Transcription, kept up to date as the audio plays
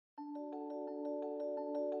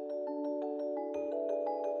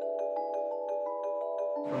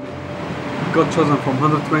Got chosen from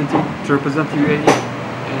 120 to represent UAE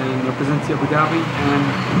and represent Abu Dhabi, and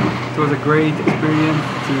it was a great experience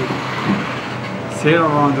to sail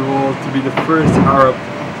around the world, to be the first Arab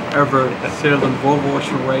ever sailed on Volvo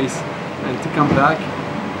Ocean Race, and to come back.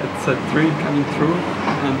 It's a dream coming true,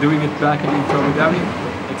 and doing it back again to Abu Dhabi,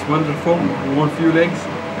 it's wonderful. We won a few legs,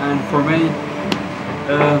 and for me,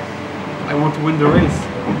 I want to win the race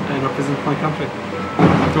and represent my country.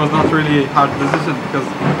 It was not really a hard decision because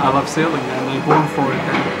I love sailing and I'm born for it.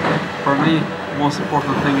 And for me, the most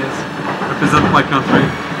important thing is represent my country,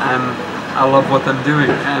 and I love what I'm doing.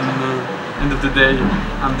 And end of the day,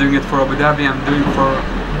 I'm doing it for Abu Dhabi. I'm doing it for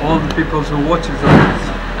all the people who watch the race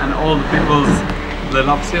and all the people that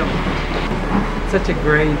love sailing. Such a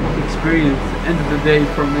great experience. End of the day,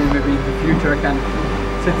 for me, maybe in the future I can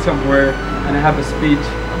sit somewhere and have a speech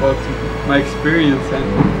about my experience, and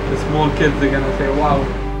the small kids are gonna say, wow,